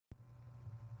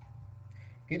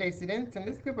Good day, students. In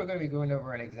this clip, we're going to be going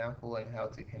over an example on how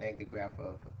to connect the graph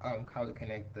of, how to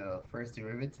connect the first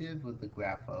derivative with the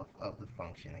graph of the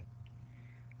function.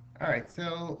 All right,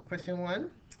 so question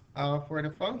one, for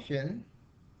the function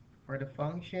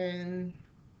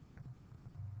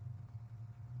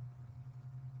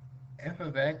f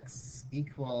of x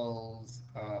equals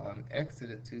x to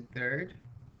the 2/3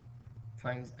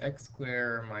 times x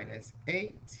squared minus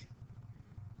 8,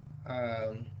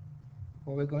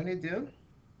 what we're going to do,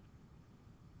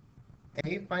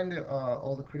 find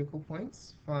all the critical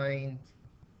points. Find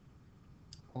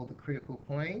all the critical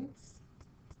points.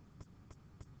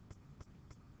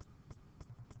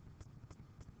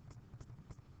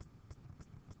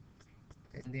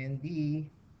 And then B,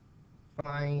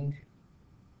 find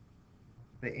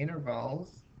the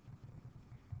intervals.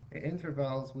 The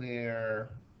intervals where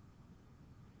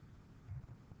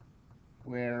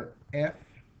f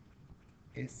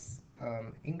is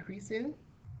increasing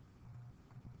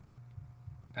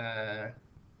uh,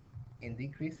 and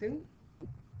decreasing.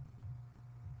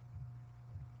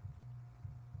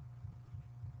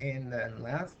 And then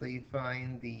lastly,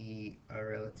 find the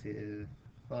relative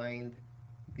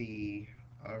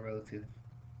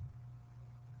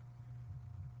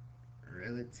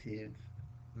relative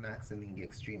maximum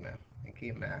extrema.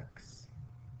 Okay, max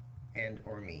and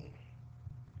or mean.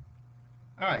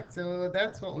 All right, so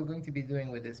that's what we're going to be doing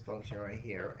with this function right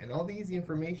here. And all these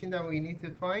information that we need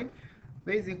to find,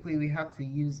 basically we have to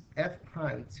use f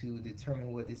prime to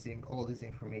determine what all these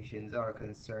informations are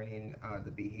concerning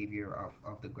the behavior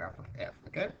of the graph of f,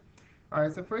 okay? All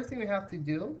right, so first thing we have to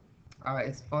do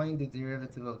is find the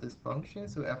derivative of this function.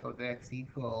 So f of x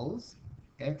equals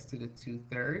x to the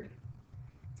 2/3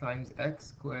 times x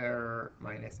squared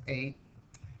minus 8.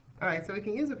 All right, so we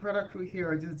can use a product rule here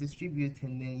or just distribute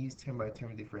and then use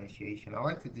term-by-term differentiation. I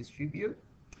like to distribute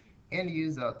and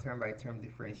use term-by-term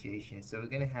differentiation. So we're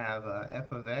going to have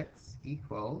f of x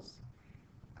equals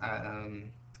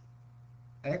um,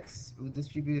 x, we'll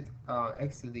distribute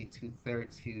x to the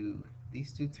 2/3 to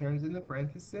these two terms in the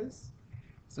parentheses.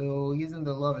 So using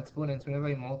the law of exponents, whenever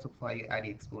you multiply, you add the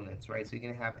exponents, right? So you're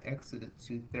going to have x to the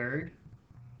 2/3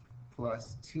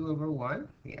 plus 2 over 1.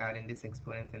 You add in this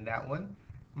exponent and that one,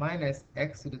 minus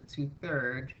x to the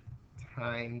 2/3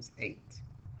 times 8,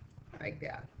 like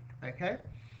that. Okay.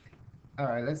 All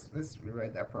right. Let's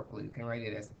rewrite that properly. We can write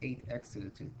it as 8x to the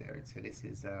 2/3. So this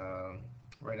is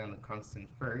write down the constant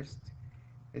first.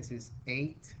 This is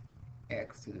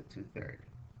 8x to the 2/3.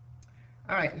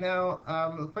 All right. Now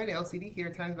we'll find the LCD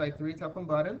here times by 3 top and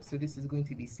bottom. So this is going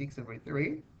to be 6 over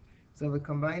 3. So if we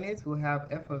combine it, we'll have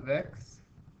f of x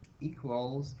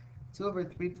equals 2 over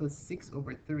 3 plus 6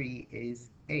 over 3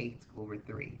 is 8 over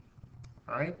 3.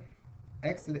 All right,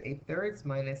 x to the 8/3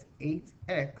 minus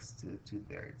 8x to the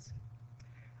 2/3.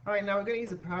 All right, now we're going to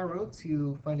use the power rule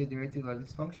to find the derivative of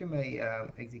this function by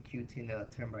executing a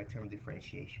term-by-term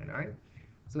differentiation. All right,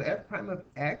 so f prime of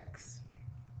x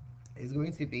is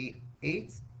going to be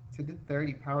 8 to the 3rd.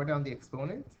 You power down the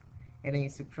exponent, and then you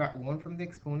subtract 1 from the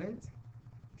exponent.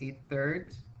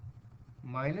 8/3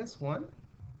 minus 1.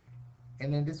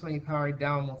 And then this one you power it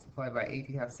down, multiply by 8,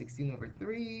 you have 16 over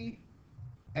 3.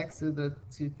 X to the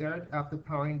 2/3. After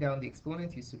powering down the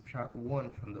exponent, you subtract 1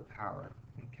 from the power.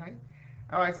 Okay?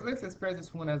 All right, so let's express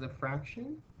this one as a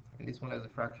fraction, and this one as a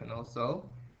fraction also.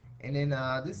 And then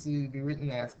this will be written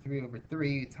as 3 over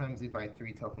 3 times it by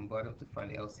 3 top and bottom to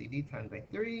find the LCD, times by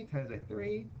 3, times by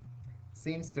 3.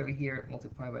 Same story here,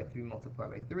 multiply by 3, multiply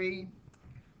by 3.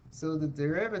 So the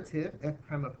derivative, f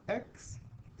prime of x,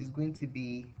 is going to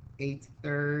be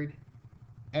 8/3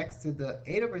 x to the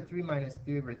 8 over 3 minus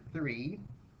 3 over 3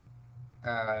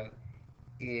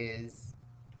 is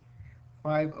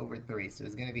 5 over 3. So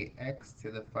it's going to be x to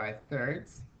the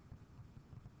 5/3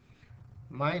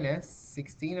 minus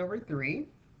 16 over 3.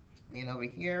 And over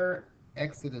here,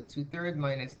 x to the 2/3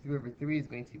 minus 3 over 3 is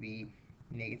going to be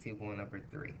negative 1 over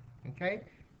 3. Okay?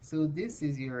 So this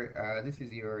is your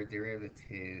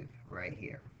derivative right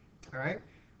here. All right?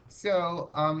 So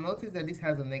notice that this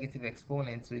has a negative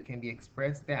exponent, so it can be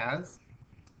expressed as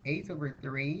 8 over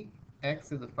 3 x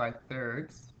to the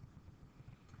 5/3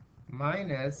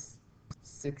 minus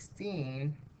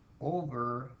 16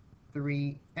 over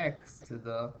 3x to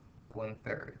the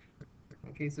 1/3.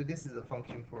 Okay, so this is a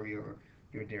function for your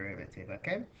derivative.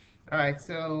 Okay, all right.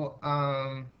 So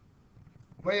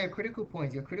what are your critical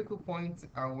points? Your critical points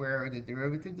are where the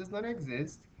derivative does not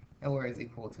exist and where it's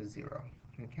equal to 0.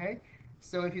 Okay,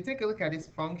 so if you take a look at this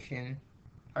function,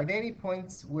 are there any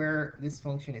points where this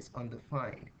function is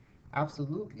undefined?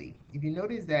 Absolutely. If you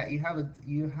notice that you have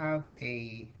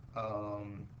a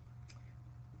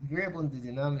variable in the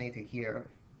denominator here,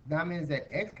 that means that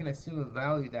x can assume a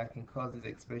value that can cause this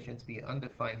expression to be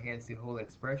undefined, hence the whole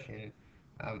expression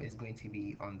is going to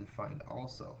be undefined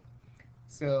also.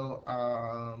 So,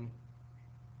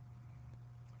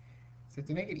 so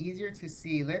to make it easier to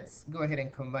see, let's go ahead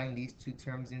and combine these two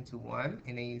terms into one,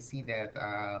 and then you see that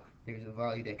there's a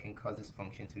value that can cause this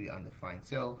function to be undefined.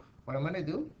 So what I'm going to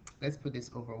do, let's put this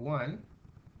over 1,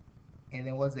 and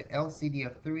then what's the LCD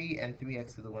of 3 and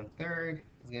 3x to the 1/3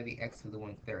 is going to be x to the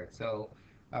 1/3. So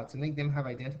to make them have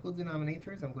identical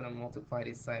denominators, I'm going to multiply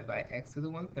this side by x to the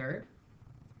 1/3,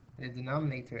 the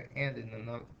denominator and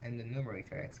the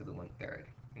numerator x to the 1/3.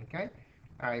 Okay?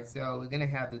 Alright, so we're going to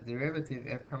have the derivative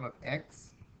f prime of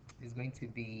x is going to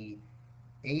be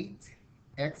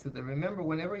 8x to the, remember,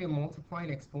 whenever you're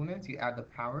multiplying exponents, you add the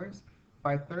powers.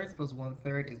 5/3 plus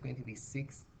 1/3 is going to be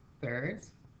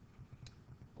 6/3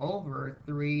 over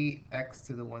 3x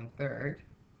to the 1/3.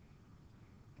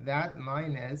 That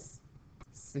minus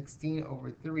 16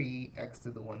 over 3x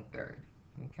to the 1/3.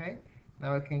 Okay?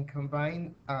 Now we can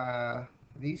combine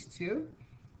these two.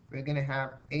 We're going to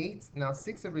have 8. Now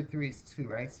 6 over 3 is 2,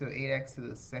 right? So 8x to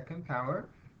the second power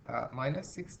minus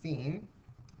 16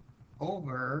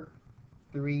 over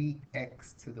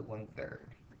 3x to the 1/3.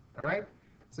 All right?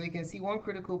 So you can see one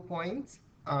critical point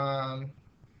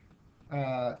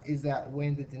is that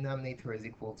when the denominator is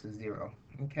equal to 0.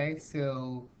 Okay?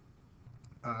 So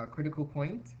critical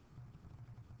point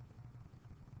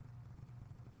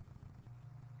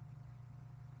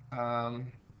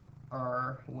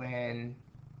are when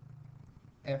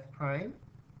f prime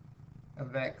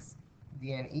of x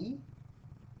dne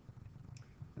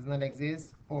does not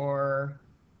exist or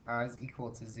is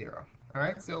equal to 0. All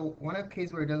right, so one of the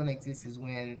cases where it doesn't exist is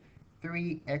when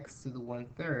 3x to the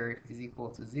 1/3 is equal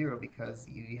to 0 because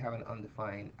you have an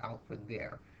undefined output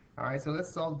there. All right, so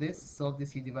let's solve this. Solve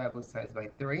this, you divide both sides by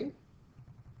 3.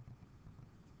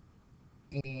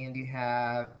 And you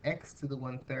have x to the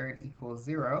 1/3 equals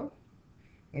 0.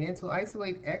 And then to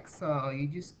isolate x, you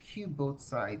just cube both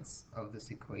sides of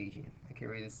this equation. Okay,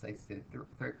 raise this side to the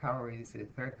third power, raise this to the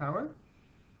third power.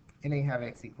 And then you have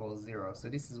x equals 0. So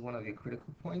this is one of your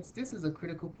critical points. This is a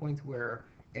critical point where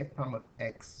f prime of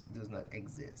x does not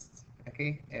exist.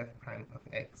 Okay, f prime of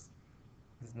x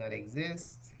does not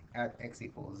exist at x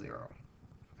equals 0.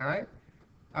 All right?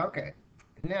 Okay.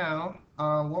 Now,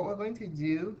 what we're going to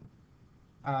do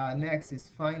next is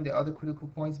find the other critical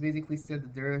points, basically set the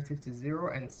derivative to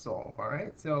 0 and solve. All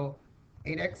right, so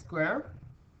 8x squared.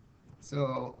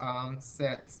 So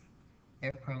set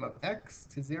f prime of x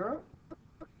to 0.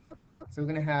 So we're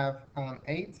going to have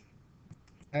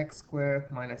 8x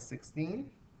squared minus 16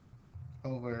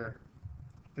 over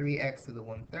 3x to the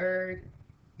 1/3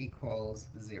 equals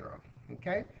 0.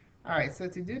 Okay, all right, so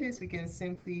to do this, we can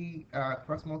simply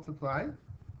cross multiply.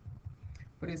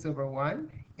 Put this over 1.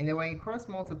 And then when you cross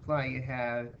multiply, you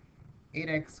have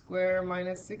 8x squared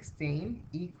minus 16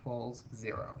 equals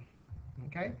 0.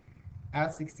 Okay?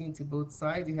 Add 16 to both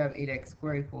sides. You have 8x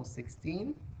squared equals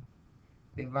 16.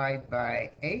 Divide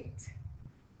by 8.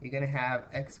 You're going to have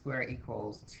x squared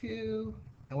equals 2.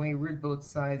 And when you root both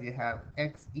sides, you have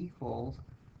x equals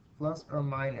plus or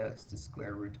minus the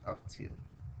square root of 2.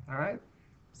 All right?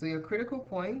 So your critical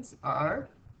points are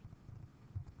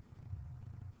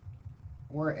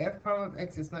where f prime of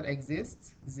x does not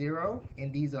exist, 0,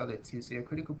 and these are the two. So your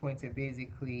critical points are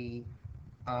basically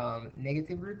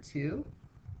negative root 2,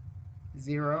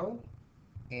 0,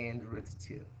 and root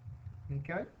 2.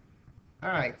 Okay? All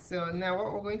right, so now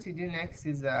what we're going to do next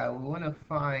is we want to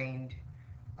find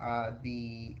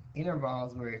the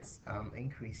intervals where it's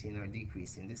increasing or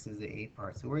decreasing. This is the A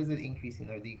part. So where is it increasing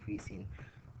or decreasing?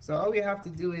 So all we have to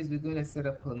do is we're going to set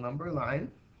up a number line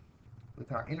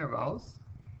with our intervals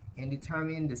and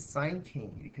determine the sign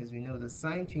change, because we know the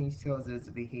sign change tells us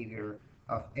the behavior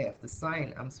of f. The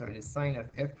sign of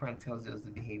f prime tells us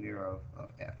the behavior of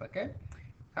f, okay?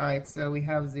 All right, so we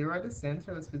have 0 at the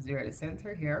center. Let's put 0 at the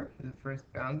center here, the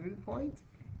first boundary point.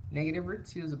 Negative root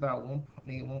 2 is about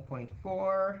negative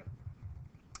 1.4.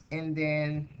 And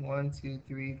then 1, 2,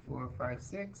 3, 4, 5,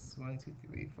 6. 1, 2,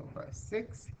 3, 4, 5,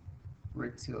 6.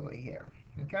 Root 2 over here.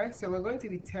 Okay, so we're going to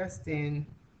be testing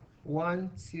 1,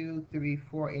 2, 3,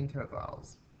 4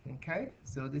 intervals. Okay,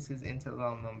 so this is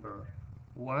interval number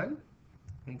 1,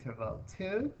 interval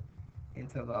 2,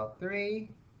 interval 3,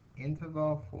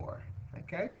 interval 4.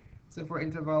 Okay, so for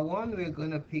interval 1, we're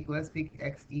going to pick, let's pick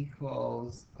x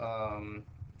equals,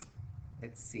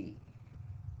 let's see,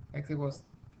 x equals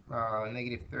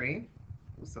negative 3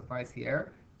 will suffice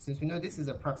here. Since we know this is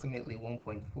approximately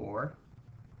 1.4,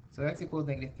 so x equals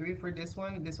negative 3 for this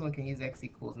one. This one can use x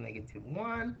equals negative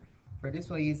 1. For this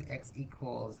one, use x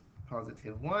equals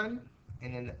positive 1.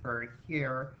 and then for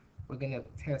here, we're going to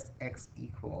test x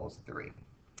equals 3.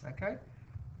 Okay?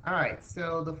 All right,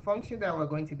 so the function that we're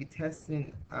going to be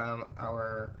testing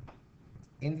our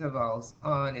intervals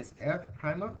on is f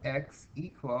prime of x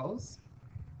equals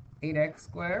 8x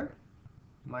squared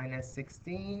minus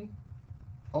 16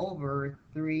 over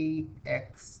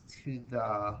 3x to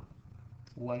the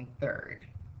 1/3.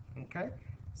 Okay,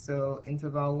 so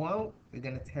interval 1, we're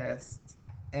going to test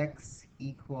x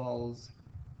equals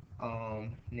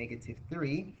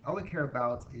 -3. All we care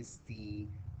about is the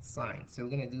sign. So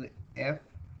we're going to do f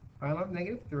prime of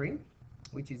 -3,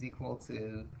 which is equal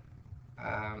to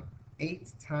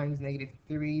 8 times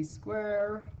 -3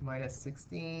 squared minus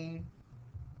 16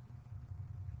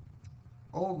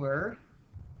 over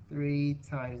 3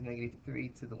 times -3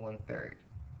 to the 1/3.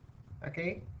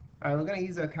 Okay? All right, we're going to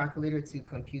use our calculator to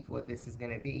compute what this is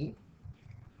going to be.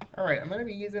 All right, I'm going to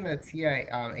be using a TI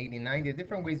 89. There are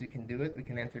different ways we can do it. We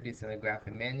can enter this in the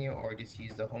graphic menu or just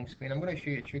use the home screen. I'm going to show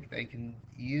you a trick that you can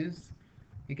use.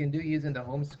 You can do using the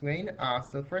home screen.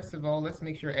 So first of all, let's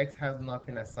make sure x has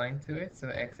nothing assigned to it. So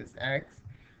x is x.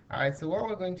 All right, so what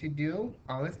we're going to do,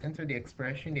 let's enter the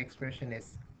expression. The expression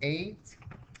is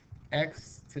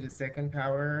 8x to the second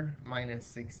power minus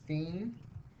 16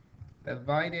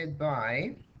 divided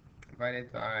by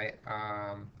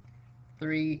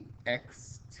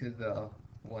 3x to the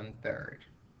 1/3,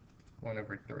 1/3.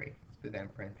 Let's put that in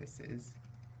parentheses.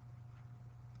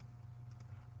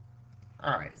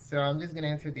 All right, so I'm just going to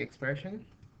enter the expression.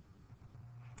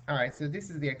 All right, so this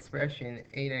is the expression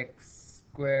 8x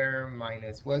squared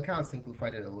minus, well, it kind of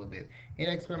simplified it a little bit.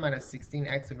 8x squared minus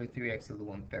 16x over 3x to the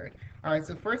 1/3. All right,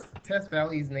 so first test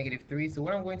value is -3. So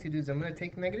what I'm going to do is I'm going to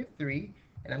take -3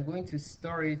 and I'm going to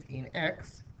store it in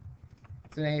x.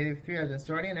 So -3 has been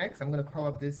stored in x. I'm going to call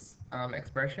up this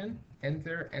expression.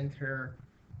 Enter, enter.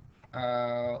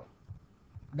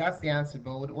 That's the answer,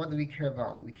 but what do we care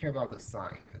about? We care about the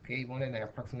sign, okay? You want an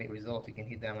approximate result, you can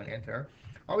hit that one, enter.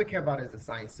 All we care about is the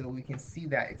sign, so we can see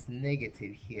that it's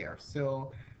negative here.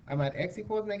 So I'm at x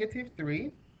equals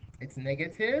 -3. It's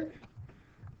negative.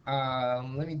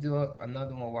 Let me do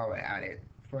another one while we're at it.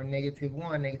 For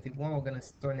 -1, we're going to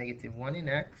store -1 in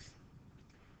x.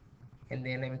 And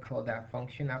then let me call that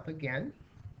function up again.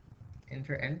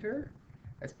 Enter, enter.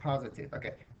 That's positive.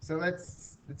 Okay, so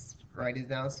let's write it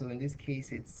down. So in this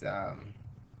case, it's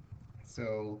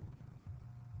so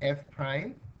f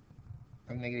prime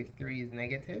of -3 is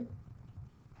negative.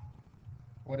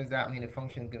 What does that mean? The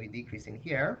function is going to be decreasing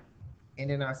here. And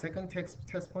then our second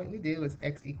test point we did was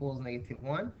x equals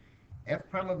 -1. F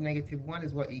prime of -1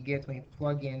 is what you get when you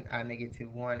plug in a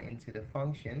 -1 into the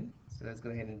function. So let's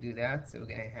go ahead and do that. So we're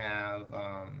going to have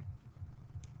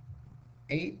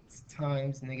 8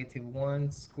 times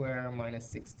 -1 squared minus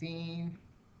 16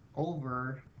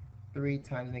 over 3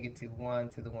 times -1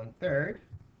 to the 1/3.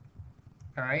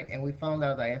 All right, and we found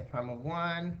out that f prime of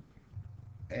 1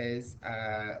 is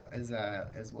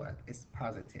what? Is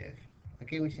positive.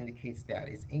 Okay, which indicates that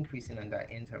it's increasing on that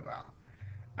interval.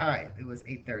 All right, it was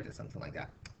 8/3 or something like that.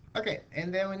 Okay,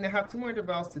 and then when they have two more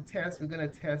intervals to test, we're going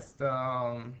to test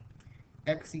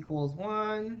x equals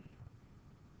 1.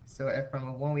 So f prime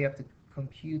of 1, we have to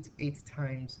compute 8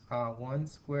 times 1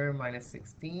 squared minus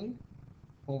 16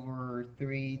 over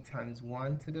 3 times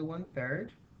 1 to the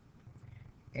 1/3.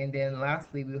 And then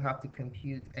lastly, we'll have to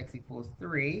compute x equals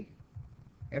 3.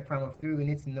 F prime of 3, we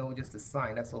need to know just the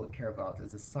sign. That's all we care about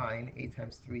is the sign. 8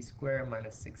 times 3 squared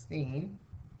minus 16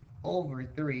 over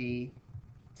 3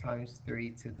 times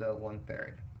 3 to the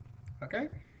 1/3. Okay?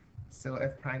 So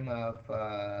f prime of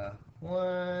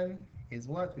 1 is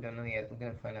what? We don't know yet. We're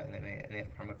going to find out in a minute. And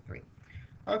f prime of 3.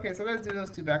 Okay, so let's do those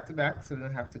two back to back so we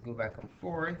don't have to go back and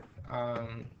forth.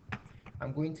 I'm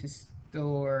going to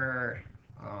store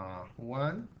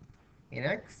 1 in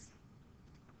x.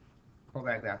 Call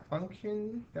back that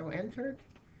function that we entered.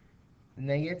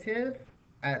 Negative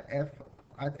at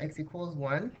x equals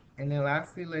 1. And then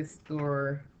lastly, let's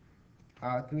store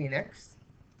 3 in x.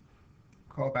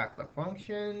 Call back the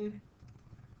function.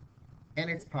 And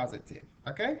it's positive.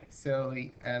 Okay, so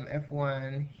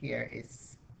f1 here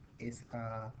is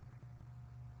I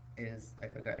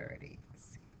forgot already. Let's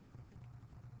see.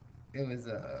 It was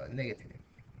negative.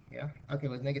 Yeah. Okay, it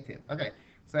was negative. Okay,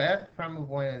 so f prime of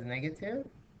 1 is negative,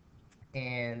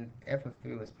 and f of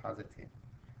 3 was positive.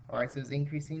 All right, so it's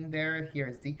increasing there. Here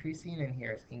it's decreasing, and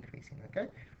here it's increasing. Okay,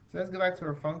 so let's go back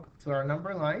to our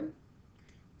number line.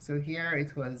 So here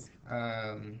it was.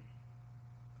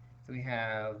 So we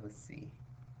have, let's see,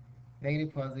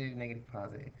 negative, positive, negative,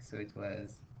 positive. So it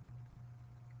was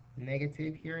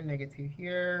negative here,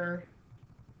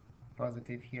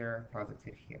 positive here,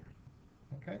 positive here.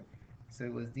 Okay, So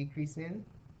it was decreasing,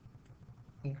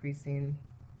 increasing,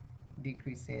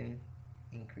 decreasing,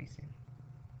 increasing.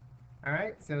 All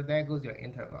right, so there goes your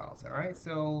intervals. All right,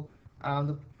 so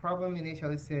the problem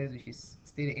initially says we should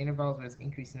state the intervals where it's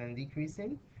increasing and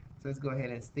decreasing. So let's go ahead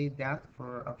and state that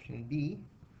for option B.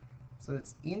 So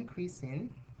it's increasing.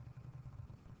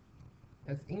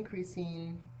 It's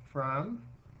increasing from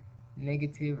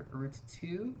negative root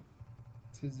 2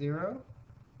 to 0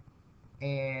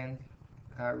 and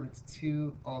root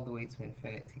 2 all the way to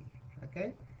infinity.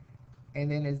 Okay, and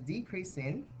then it's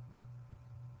decreasing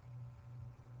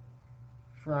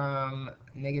from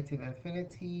negative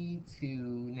infinity to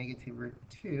negative root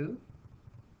 2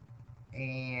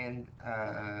 and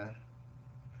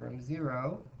from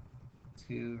 0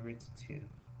 to root 2.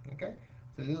 Okay,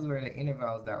 so those were the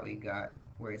intervals that we got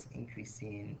where it's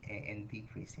increasing and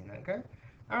decreasing. Okay,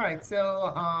 all right,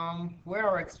 so where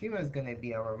our extrema is going to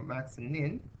be our max and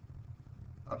min,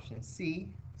 option C.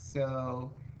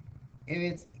 So if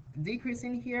it's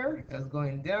decreasing here, it's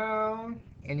going down,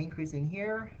 and increasing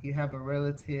here, you have a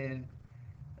relative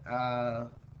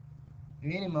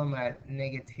minimum at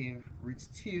negative root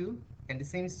 2, and the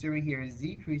same story here is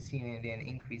decreasing and then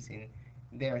increasing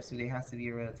there, so there has to be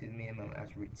a relative minimum at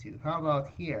root 2. How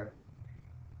about here?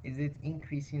 Is it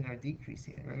increasing or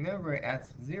decreasing? Remember, at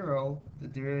 0, the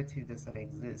derivative does not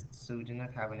exist, so we do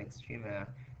not have an extrema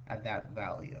at that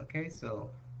value. Okay,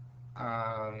 so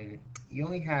you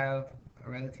only have a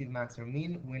relative max or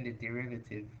min when the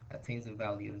derivative attains the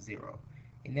value of 0.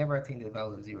 It never attained the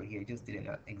value of 0 here, it just did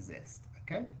not exist.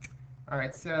 Okay, all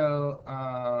right, so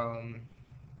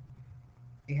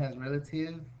it has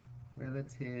relative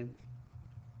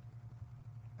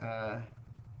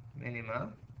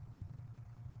minima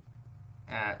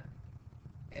at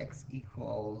x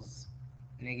equals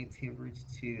negative root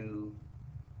 2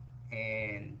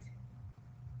 and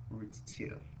root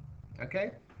 2.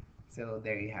 Okay, so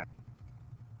there you have it.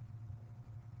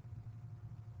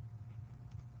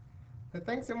 So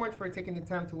thanks so much for taking the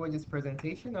time to watch this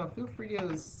presentation. Feel free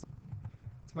to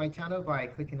my channel by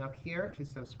clicking up here to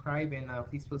subscribe, and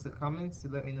please post the comments to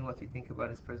let me know what you think about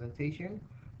this presentation.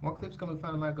 More clips can be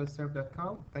found on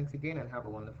mygoserve.com. Thanks again and have a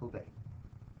wonderful day.